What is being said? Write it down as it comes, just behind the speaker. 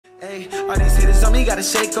Hey, all these hitters on me, gotta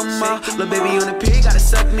shake them off. Lil' baby on the pig, gotta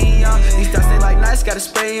suck me off. These thoughts they like nice, gotta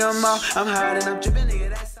spray them off. I'm hard and I'm dripping, nigga,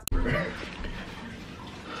 that's...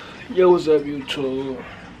 Yo, what's up, YouTube?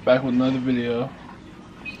 Back with another video.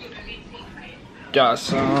 Got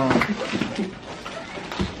some...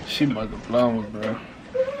 She about to blow me, bro.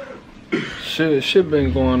 Shit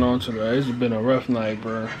been going on today. It's been a rough night,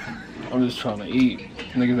 bro. I'm just trying to eat.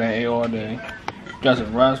 Niggas ain't ate all day. Got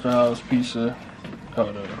some Rascal pizza.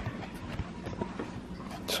 Hold up.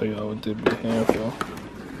 Show y'all what this be handful.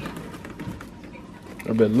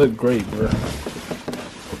 I bet look great, bro.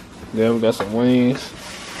 Then we got some wings.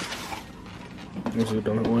 This is what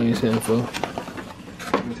the wings handful.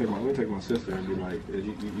 Let me take my sister and be like,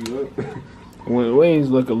 you up? Well, the wings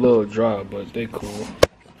look a little dry, but they cool.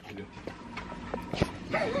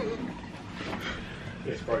 Yeah,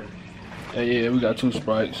 Sprite. Yeah, we got 2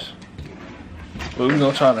 Sprites. But we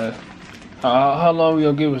gonna try to... How long we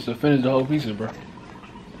gonna give us to finish the whole pizza, bro?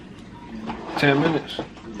 10 minutes?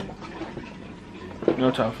 We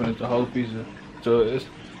gonna try to finish the whole pizza. So it's...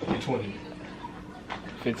 20.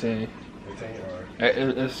 15. 15,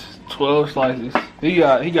 alright. It's 12 slices. He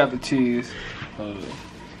got the cheese.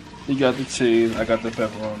 He got the cheese. I got the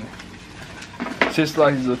pepperoni. 6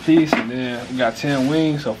 slices a piece, and then we got 10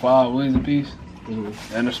 wings, so 5 wings a piece.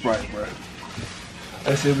 And a Sprite, bro.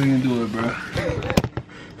 Let's see if we can do it, bro.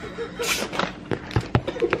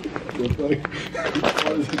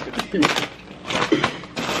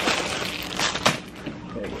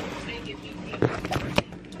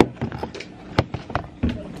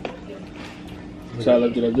 So I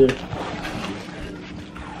looked it up there.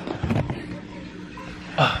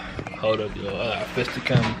 Hold up, yo. I got fist the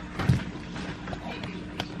camera.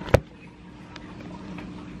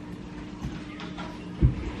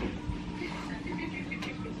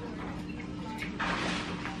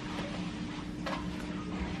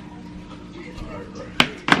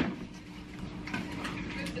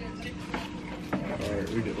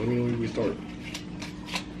 When we start. Oh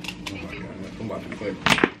my god, I'm about to play.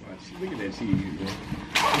 Look at that cheese, bro.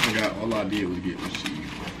 I forgot all I did was get this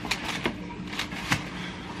cheese.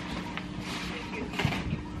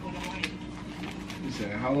 You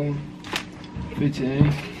said how long?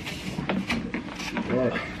 15.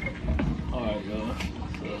 Alright. Alright, y'all.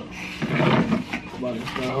 So, about to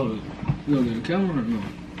start. Hold up. You gonna get a camera or no?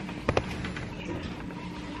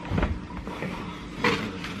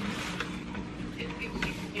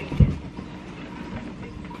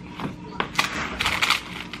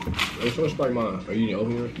 Which one's probably mine? Are you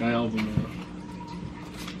open it? I open it.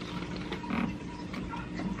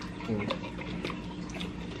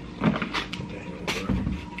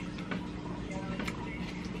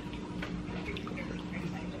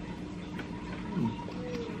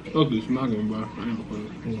 Fuck this smacking, bro. I ain't gonna put it.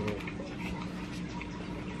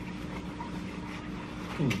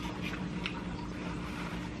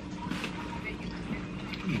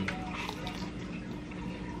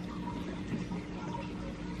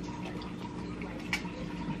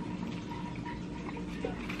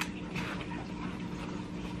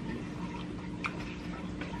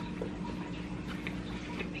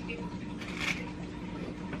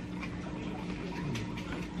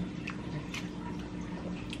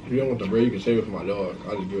 If you don't want the bread, you can save it for my dog.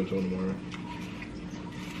 I'll just give it to him tomorrow.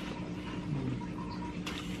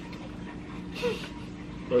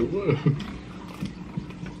 Like what?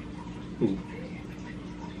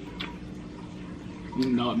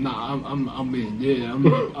 No, I'm being dead.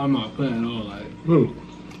 I'm not playing at all. Like,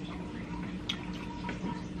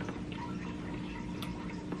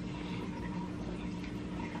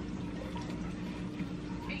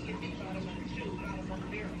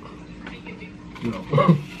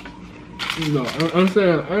 no, I'm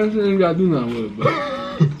saying you gotta do nothing with it, but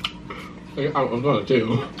I'm gonna tell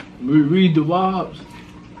you. read the vibes.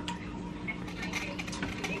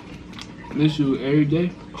 Miss you every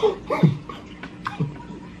day.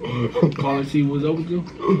 Call and see what's up with you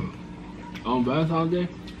on Valentine's Day.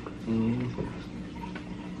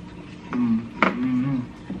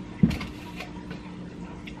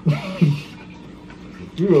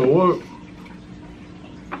 You know what?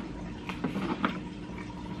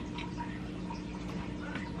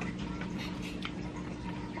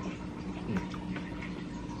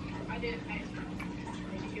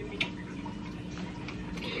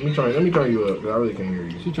 Let me turn you up, because I really can't hear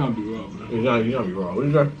you. She trying to be raw, man. You're not be raw. What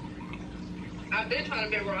is that? I've been trying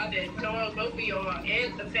to be raw. I've been knowing both of y'all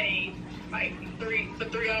and the fade like for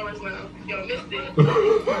 3 hours now. Y'all missed it.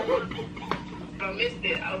 Y'all missed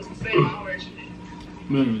it. I was saying my word.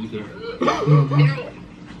 Man, sir.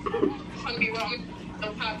 Trying to be raw.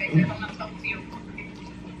 No topic. I'm not talking to you.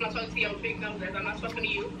 not talking to your big nose. I'm not talking to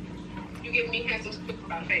you. You give me handsome spit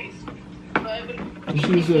about face. But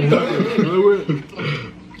She said,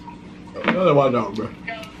 Another my dog, bro.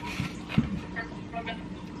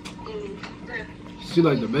 she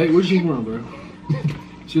like the bake. Where she from, bro?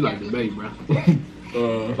 She like the bake, bro.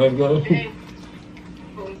 Let's go.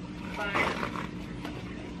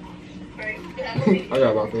 I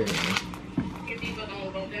got my finger, man.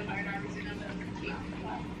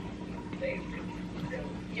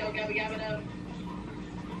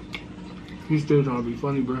 He's still trying to be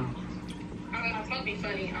funny, bro. I'm not trying to be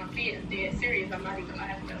funny. I'm dead serious. I'm not even gonna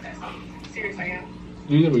have to know that's how serious I am.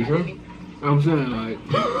 You gonna be sure? I'm saying, like,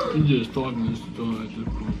 you just talking this story at this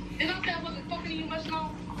point. Did I say I wasn't talking to you much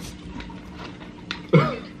long?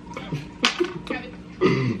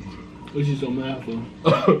 What you so mad for?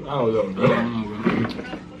 I don't know, bro. I don't know, bro.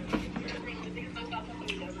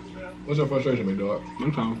 What's your frustration, big dog?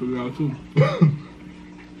 I'm trying to figure out, too.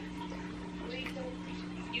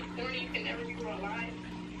 You corny, you can never be real alive.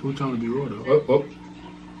 Who trying to be raw, though? Oh, oh.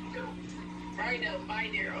 Right now, bye,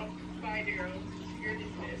 Daryl. Bye, Daryl. You're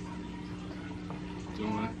dismissed.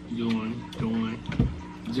 Join.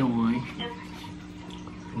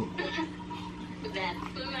 That's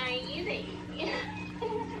amazing.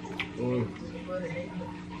 Mm.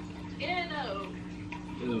 Yeah, no.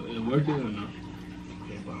 It worked it or no?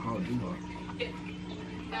 Yeah, but how do I?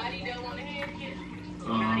 Body don't want to head it.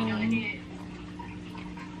 Body don't want to head.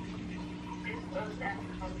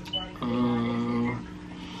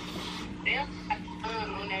 Yeah,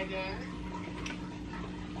 on that gun.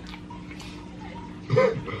 I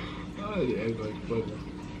didn't act like fucking.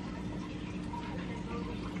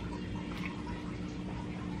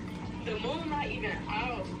 The moon not even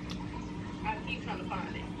out. I keep trying to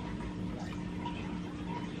find it.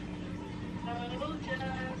 Oh, just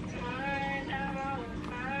find out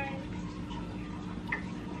time.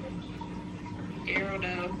 Arrow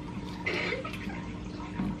though.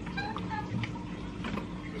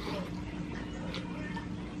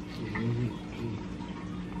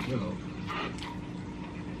 No.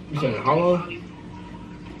 You saying how long?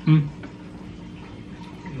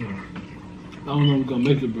 I don't know if we're gonna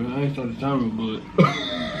make it, bro. I ain't started the timer, but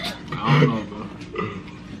I don't know, bro.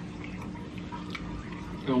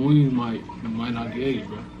 And we might not get 8,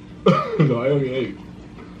 bro. No, I only ate.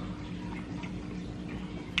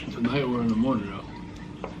 Tonight or in the morning, though.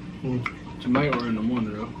 Tonight or in the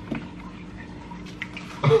morning, though.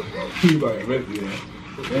 You might admit to that.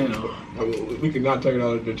 Damn. I mean, we cannot take it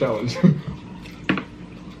out of the challenge.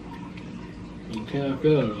 You can't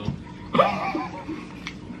fail, though.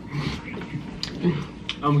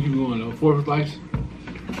 I'm gonna keep going, though. 4th slice.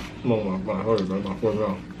 Come on, my hurry, bro. My 4th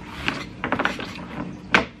round.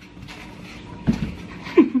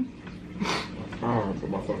 Ah, for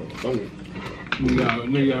my fucking stomach.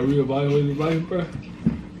 Nigga got reevaluate his life, bro.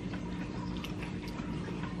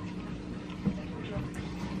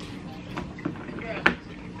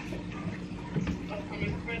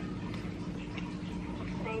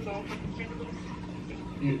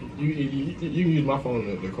 You use my phone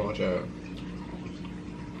to call chat.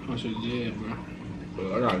 I said, yeah, bro. But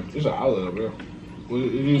I got it's an outlet up there. What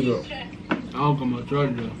it is up? I don't got my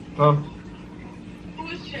charger, though. Huh? Who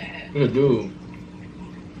is Chad? It's a dude.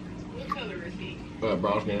 What color is he?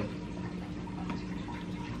 Brown skin.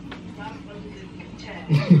 Chad.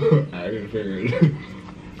 I didn't figure it.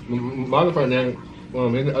 My other friend name,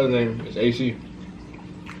 his other name is AC.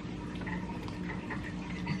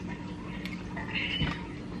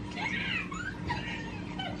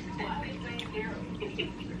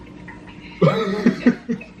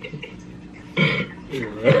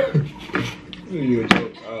 You a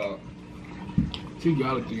joke. She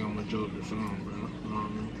gotta think I'm a joke or something, bro.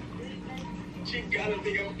 She gotta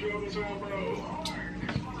think I'm drunk as well, bro.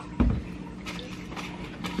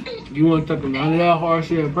 You wanna talk about none of that hard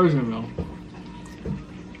shit in person, though?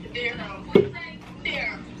 Daryl.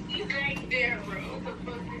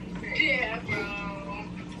 Yeah, bro.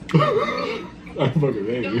 I'm fucking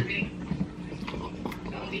angry.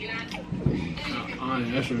 Don't be not. I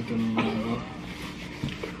ain't answering to them, bro.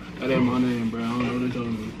 That ain't my name, bro. I don't know what they're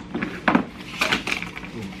telling me.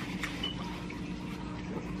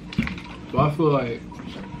 So I feel like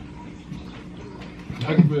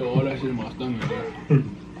I can feel all that shit in my stomach, bro.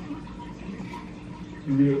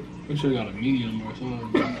 We should have got a medium or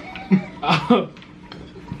something, bro. I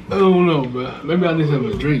don't know, bro. Maybe I need to have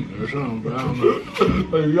a drink or something, bro. I don't know.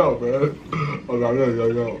 Hey, yo, man. Oh, no,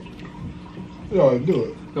 yo. Yo, do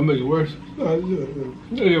it. Gonna make it worse. No, do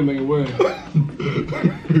it. Yeah, you'll make it worse.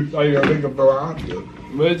 Oh, you gotta make a bro after.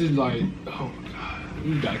 But it's just like, oh my god.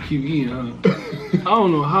 You gotta keep eating, huh? I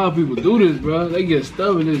don't know how people do this, bro. They get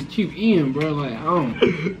stuff and just keep eating, bro. Like, I don't.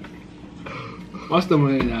 My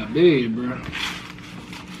stomach ain't that big, bro.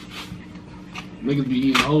 Niggas be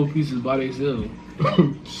eating whole pieces by themselves.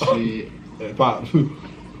 Shit. And pops.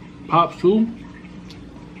 Pops too?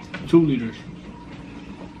 2 liters.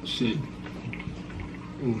 Shit.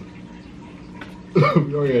 We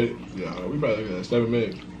probably got 7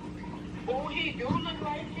 minutes. Oh, he do look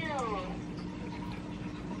like him.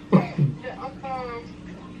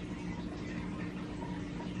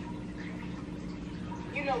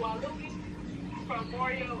 You know what, Louis from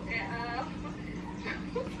Mario and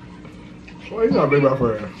Well, he's not big my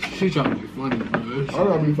friend. She trying to be funny, bro. I'm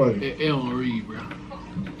trying to be funny. It don't read, bro. I'm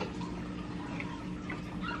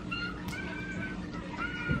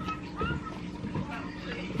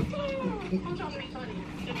trying to be funny.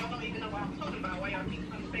 Because y'all don't even know what I'm talking about. Why y'all keep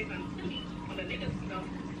trying to say something to me. When the niggas,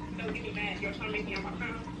 don't get me mad. You're trying to make me on my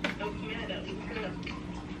crown. Don't get mad at me.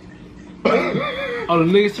 Oh, the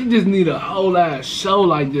nigga, she just need a whole ass show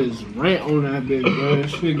like this. Rant on that bitch, bro.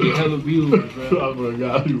 She get hella views, bro. I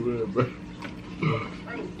forgot you were, bro.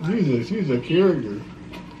 She's a character.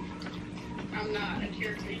 I'm not a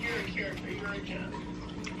character. You're a character. You're a joke.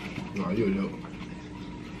 No, you're a joke.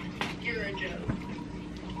 You're a joke.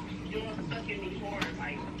 You're sucking me hard.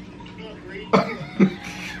 Like, you agree?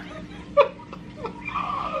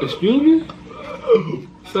 Excuse me?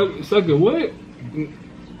 Sucking what?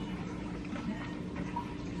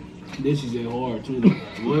 This is a hard too.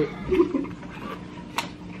 What?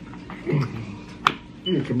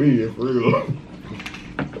 You're a comedian for real.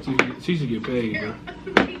 She should get paid, bro.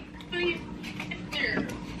 Please.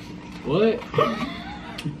 What?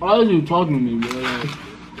 Why are you talking to me, bro? Like,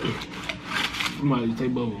 you might just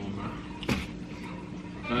take both of them,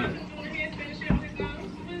 bro. Alright.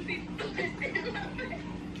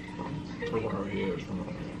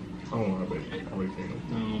 I don't want to bet. I wait for him.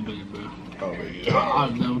 I don't believe, bro. Oh, baby.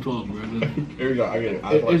 I'm down 12, bro. Every time I get it,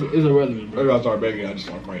 It's irrelevant, bro. every time I start begging, I just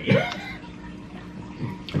start fighting.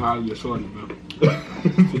 I'll get shorty, bro. I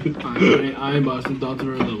ain't about to talk to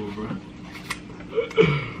her level, bro.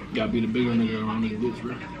 Gotta be the bigger nigga around this bitch,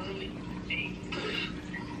 bro.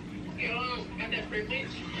 You got that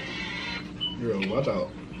privilege? Girl, watch out.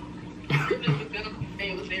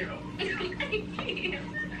 It was 0.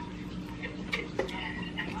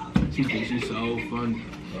 She thinks she's so funny.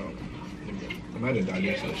 Imagine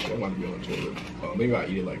digest that shit. I want to be on the toilet. Maybe I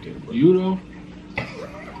eat it like this, bro. You though?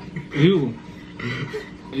 You.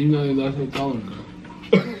 And you know that's what I'm talking about.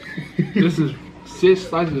 This is 6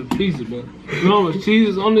 slices of pizza, bro. You know how much cheese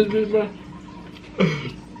is on this bitch, bro?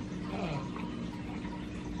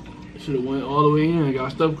 Should have went all the way in and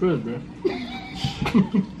got stuffed crust, bro.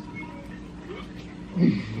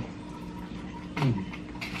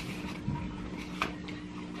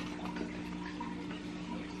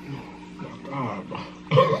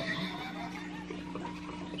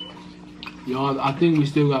 Y'all, I think we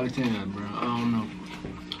still got a 10, bro. I don't know.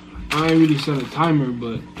 I ain't really set a timer,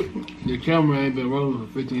 but the camera ain't been rolling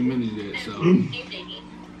for 15 minutes yet, so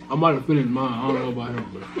I might have finished mine. I don't know about him,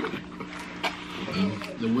 bro.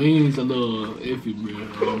 The wings a little iffy, bro.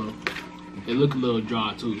 I don't know. It look a little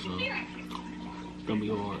dry too, so it's gonna be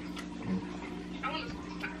hard. I want to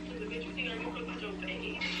stop to the bitch. You think I'm going to put my joke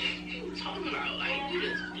today? What you talking about? Like, you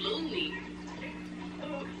just blew me.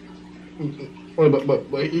 Wait,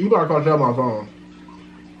 but you gotta call Chad my phone.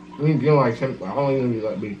 We need to get like 10. How long you gonna be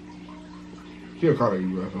like me? She'll call you,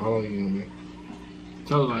 bro. So how long you gonna be?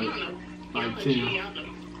 Tell like 10.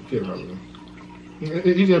 She'll call you.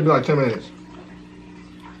 He said be like 10 minutes.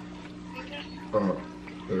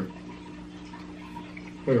 Here.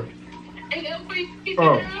 Here.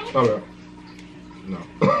 Oh, okay. No.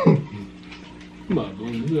 Come on, bro.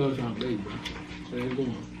 You always trying to late, bro. Say it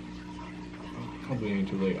going. Hopefully it ain't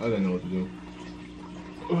too late. I didn't know what to do.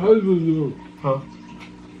 How you gonna do? Huh?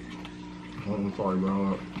 I'm sorry,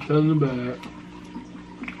 bro. Tell them the bad.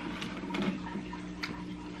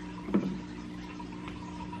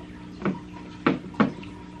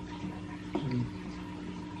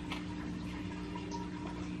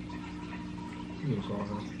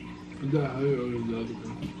 Is that how you or is the other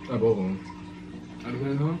one? I both of them. At the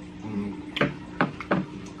same time?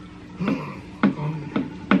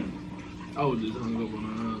 I was just hung up on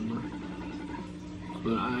her, man.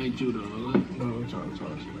 But I ain't you though, right? No, I'm trying to.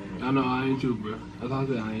 I know I ain't you, bro. That's how I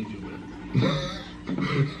said I ain't you, bro.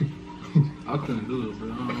 I couldn't do it, bro.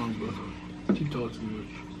 I don't know, bro. She talk too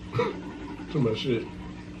much. Too much shit.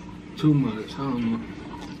 Too much. I don't know.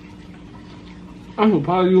 I'm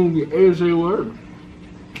surprised you don't get every single word.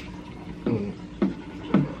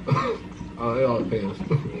 It all depends.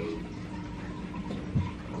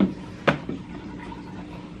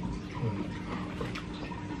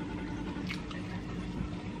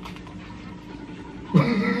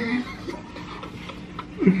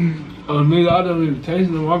 Oh, nigga, I don't even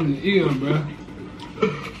taste them. I'm just eating them,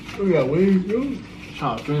 bro. We got wings, dude.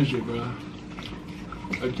 Trying to finish it, bro.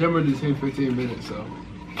 The camera just hit 15 minutes, so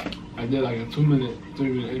I did like a 2-minute,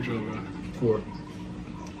 3-minute intro, bro. 4.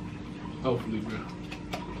 Hopefully, bro.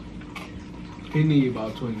 He need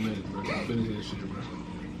about 20 minutes, bro, to finish this shit, bro.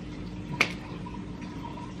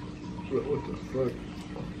 What the fuck?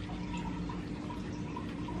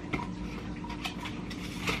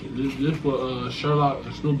 This for Sherlock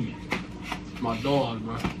and Snoopy, my dogs,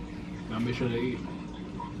 bro. Gotta make sure they eat.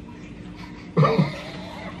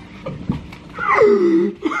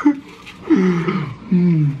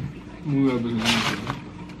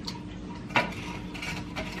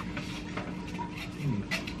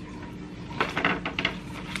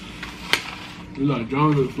 You like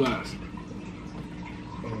John or Flask?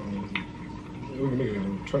 We can make it.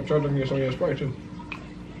 Try to get some of your Sprite too.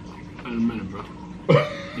 In a minute, bro.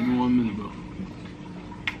 Give me 1 minute, bro.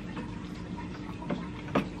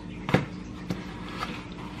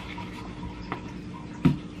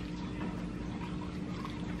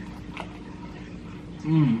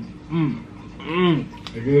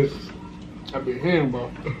 You good? I be hitting,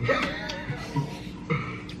 bro.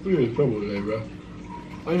 We in trouble today, bro.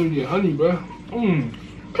 I even get honey, bro.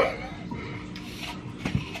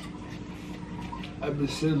 I've been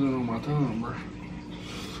sizzling on my tongue, bro.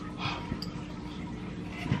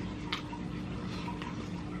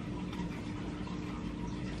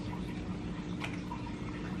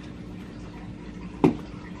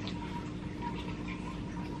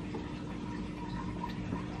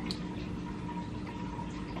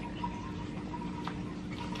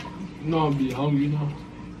 You know I'll be hungry now.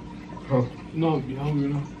 Huh? You know I'll be hungry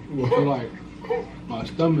now. What? So like, my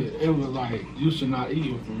stomach, it was like, used to not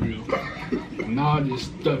eating for real. And now I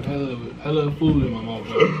just stuck hella food in my mouth,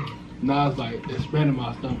 bro. Now it's like expanding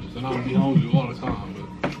my stomach, so now I'll be hungry all the time, but.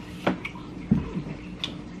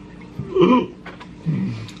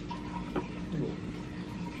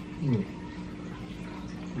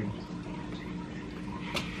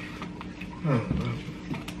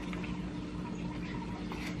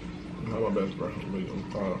 Not my best, bro.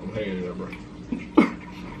 I'm hanging there, bro.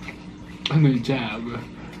 I need Chad, bro.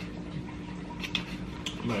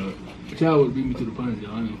 Man, Chad would beat me to the punch,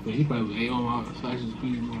 y'all. He probably ate all my slices of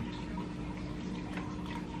pizza, bro.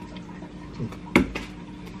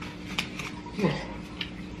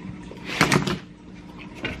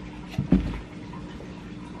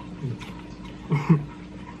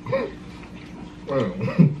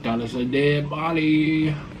 Thought it's a dead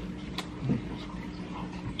body.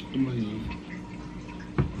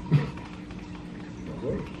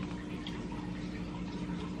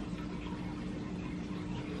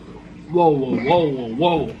 Whoa, whoa, whoa, whoa,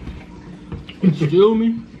 whoa. Excuse me?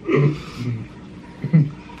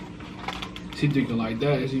 She thinking like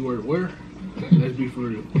that. Is he worth where? Let's be for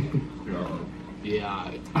real.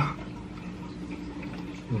 Yeah.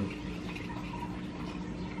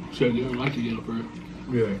 Should get like to get up here.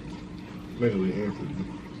 yeah. Mentally and physically.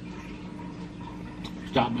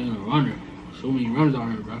 Stop being a runner. So many runners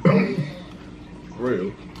out here, bro.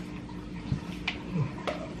 Real.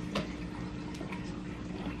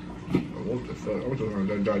 What the fuck? I'm just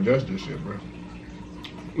gonna digest this shit, bro.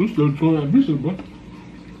 You still trying that pizza, bro. I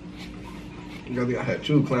think I had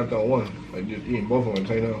 2 clamped on one. Like just eating both of them at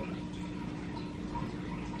the same time.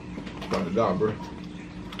 About to die, bro.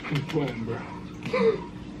 I'm sweating, bro.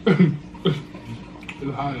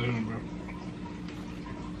 It's hot in here, bro.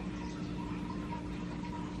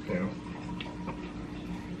 Damn.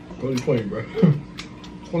 Only 20, bro.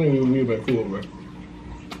 20 would have been cool, bro.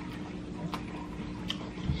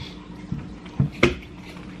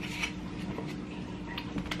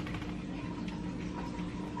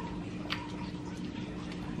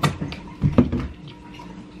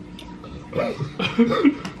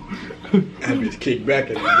 That bitch kicked back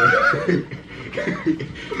at me, bro.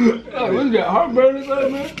 Hey, what's that heartburn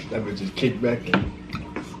inside, man? That bitch just kicked back at me.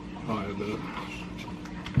 Alright, bro.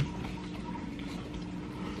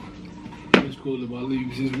 It's cool if I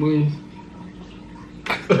leave his wings.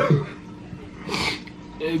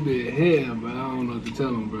 They been here, but I don't know what to tell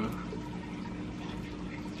him, bro.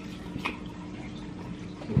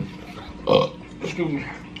 Excuse me.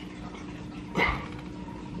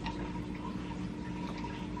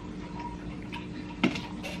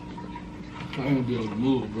 I ain't gonna be able to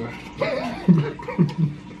move, bro.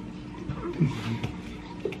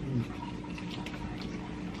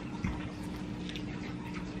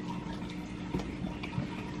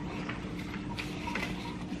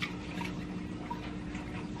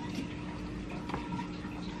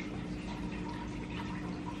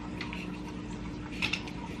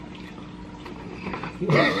 I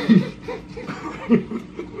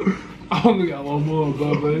only got one more,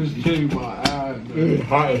 bro, but it's hitting my eyes, bro. It's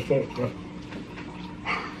hot as fuck, bro.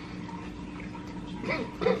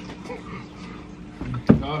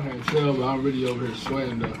 Y'all can't tell, but I'm really over here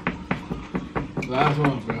sweating, though. Last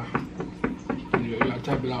one, bro. You gotta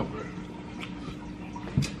tap it out, bro.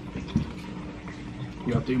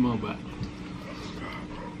 You got 3 more back.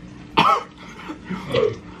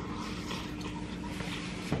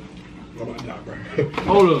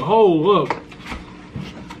 Hold up.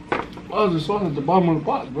 Why is the sauce at the bottom of the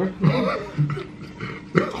pot, bro?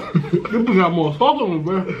 You got more sauce on it,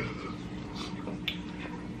 bro.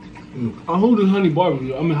 I'm holding honey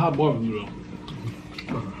barbecue. I mean hot barbecue though.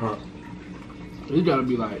 Hot. It gotta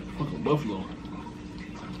be like fucking buffalo.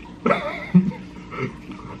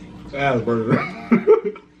 Ass burger.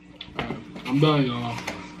 I'm done, y'all.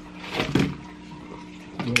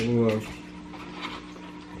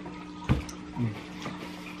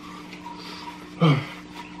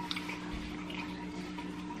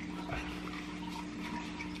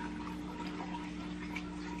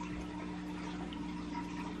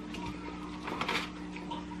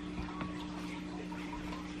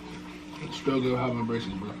 Still good having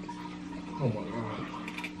braces, bro. Oh my god.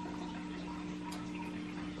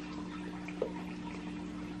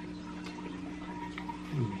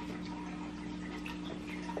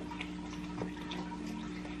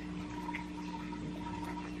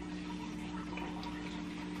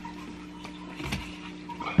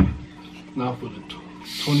 Now for the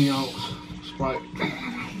 20-ounce Sprite.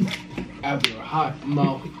 After a hot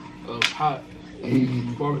mouth of hot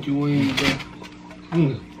barbecue wings,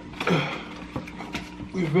 bro.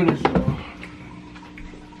 We finished, y'all.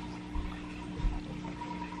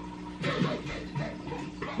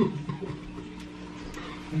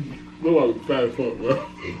 Look like fat fuck, bro.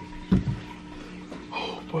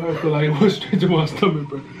 Oh, boy, I feel like it went straight to my stomach,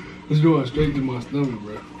 bro. It's going straight to my stomach,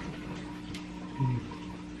 bro.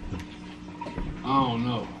 I don't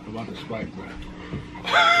know about the Sprite, bro.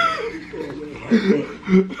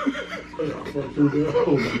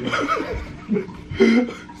 Oh my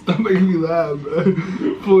god. Stop making me laugh, bro.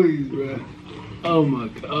 Please, bro. Oh my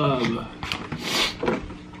god, bro.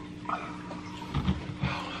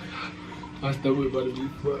 My stomach about to be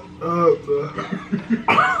fucked up, bro.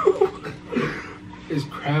 It's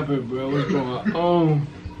crapping, bro. What's going on?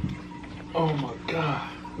 Oh my god.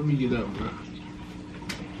 Let me get up, bro.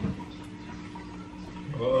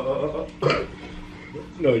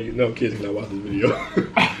 No kids cannot watch this video.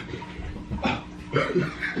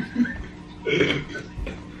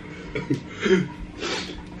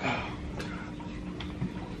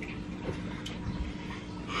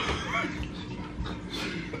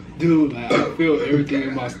 Dude, like, I feel everything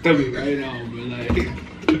in my stomach right now, but like,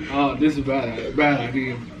 oh, this is a bad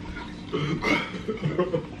idea.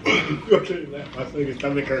 Okay, my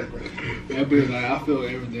stomach hurt, bro. That bitch, like, I feel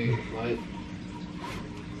everything, like.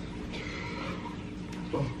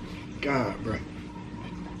 Oh, God, bro.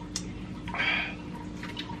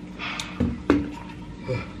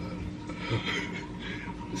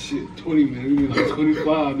 Shit, 20 minutes, we need like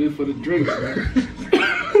 25 then for the drink, man.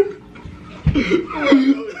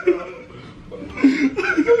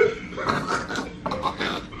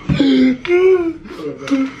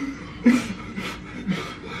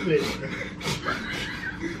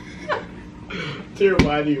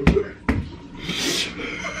 Terrible idea.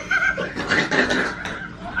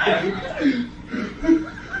 I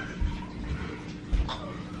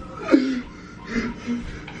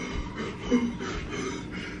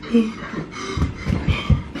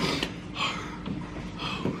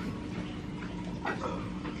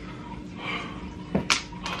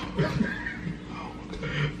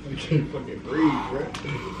can't fucking breathe, bro.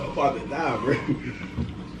 I'm about to die, bro.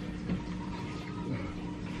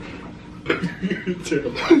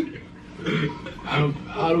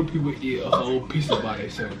 How do people eat a whole pizza by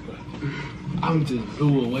themselves, bro? I'm just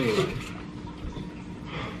blew away.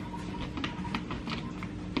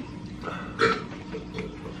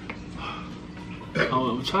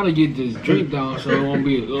 I'm trying to get this drink down so it won't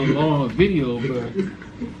be a long video, bro.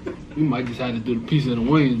 We might just have to do the pizza and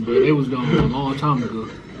the wings, but they was gone a long time ago.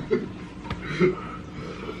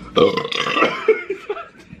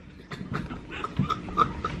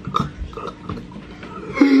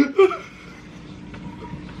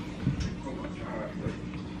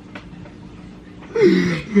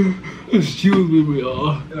 Excuse me,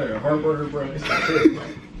 y'all. It's like a hamburger, bro. It's like, I'm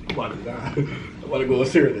about to die. I'm about to go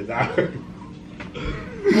upstairs and die.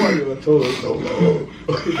 I'm about to go to toilet so low.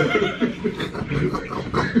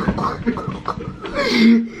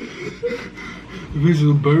 Bitch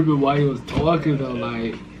was burping while he was talking though,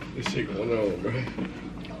 like. This shit going on, bro.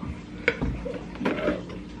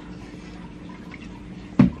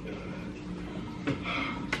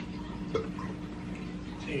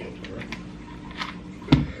 Damn, bro.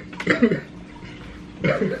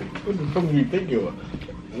 What the fuck are you thinking of?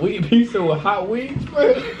 Wheat pizza with hot wings,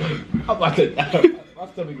 bro? I'm about to die. My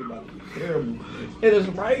stomach is about to be terrible. It is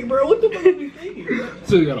right, bro. What the fuck are you thinking, bro?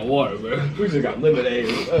 Still got a water, bro. We just got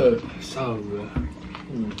lemonade. Solid, bro.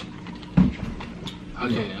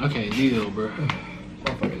 I can't deal, bro.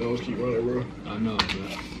 My fucking nose keep running, bro. I know, bro.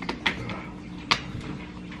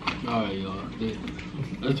 Alright, y'all.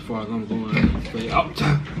 That's as far as I'm going. Stay out.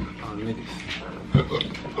 Oh, niggas.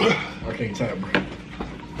 I can't tap, bro.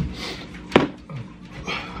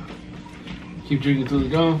 Keep drinking till it's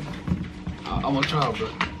gone. I'm gonna try, bro.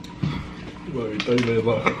 You gonna be 30 minutes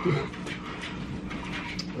long.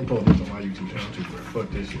 I'm pulling this on my YouTube channel too, bro. Fuck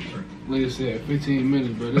this shit, bro. Like I said, 15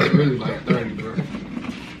 minutes, bro. This is really like 30, bro.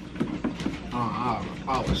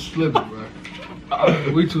 I was slipping, bro.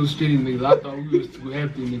 We too skinny niggas. I thought we was too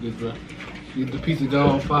hefty niggas, bro. Get the pizza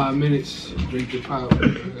gone 5 minutes, drink the pop. I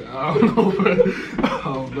don't know, bro. I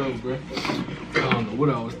don't know, bro. I don't know what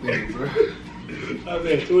I was thinking, bro. I'm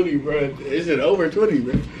at 20, bro. Is it over 20,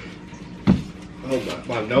 bro? Oh,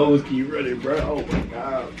 my nose keep running, bro. Oh, my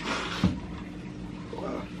God.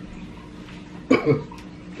 Wow.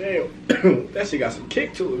 Damn. That shit got some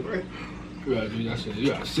kick to it, bro. You gotta do that shit. You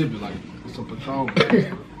gotta sip it like some Patron, bro.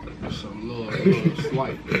 Some little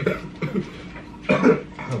slight.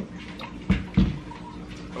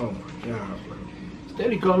 Oh, my God, bro.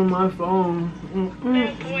 Steady calling my phone.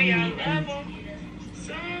 That boy, I love him.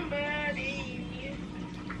 Somebody.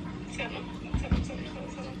 Tell him.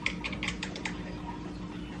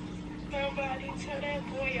 Somebody tell that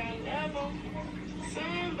boy I love him.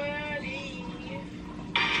 Somebody.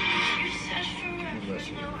 You search forever.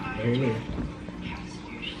 Amen.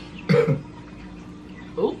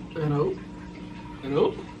 Oh, and oh. And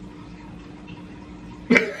oh.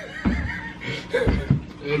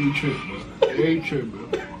 Every trip, bro. Every trip, bro.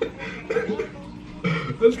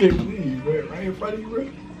 Let's get these, bro. Right in front of you, bro.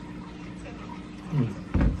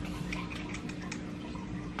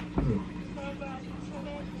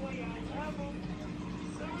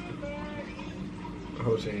 I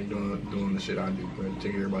hope she ain't doing the shit I do, bro.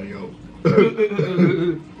 Take everybody out.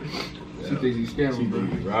 She thinks he's scamming,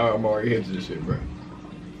 bro. I'm already hit to this shit, bro.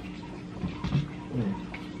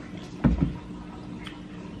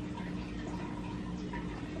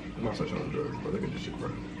 I'm not such on drugs, bro. Look at this shit, bro.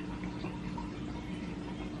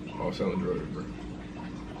 All selling drugs, bro.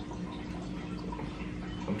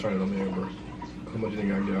 I'm trying to man, bro. How much you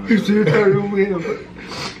think I can get out of He here? said, "Turn your way up."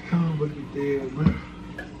 Oh, look at that, bro.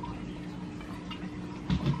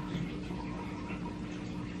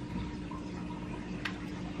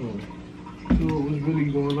 Dude, what's really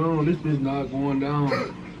going on? This bitch not going down.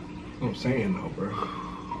 That's what I'm saying, though, bro.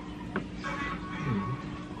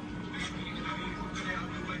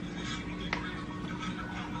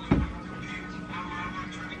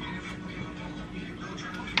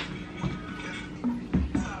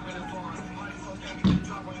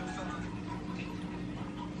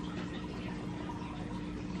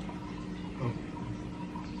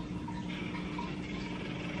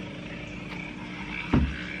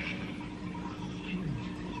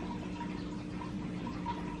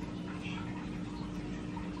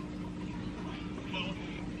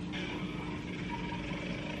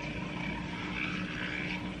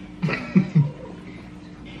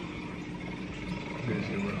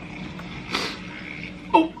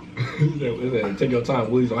 Take your time.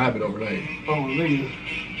 Willie's don't happen overnight. Oh, nigga.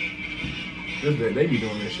 They be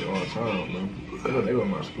doing this shit all the time, man. They go to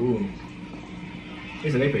my school. They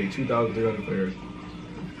said they paid $2,300 for theirs.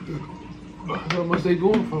 How much they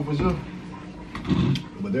going for sure?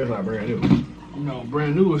 But theirs not brand new. No,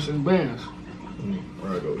 brand new is in bands. I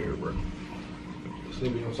gotta go here, bro.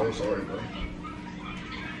 Sleepy, I'm so sorry, bro.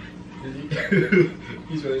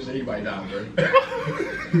 He's gonna say he might die, bro.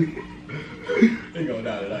 He gonna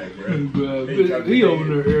die tonight, bro. He over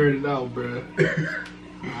there airing it out, bro.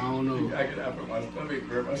 I don't know. I get out from my stomach,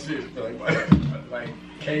 bro. My shit feel like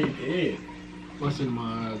caved in. What's in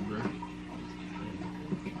my eyes, bro?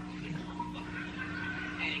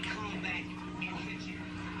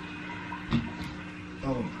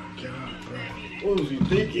 Oh my God, bro. What was he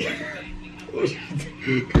thinking? What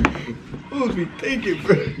was he thinking,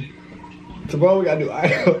 bro? Tomorrow we gotta do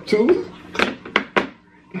IHOP too?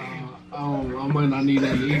 I might not need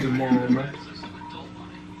that to eat tomorrow, bro.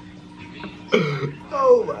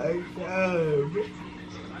 Oh my God, bro.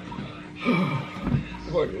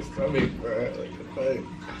 Fucking stomach, bro. Like the fuck.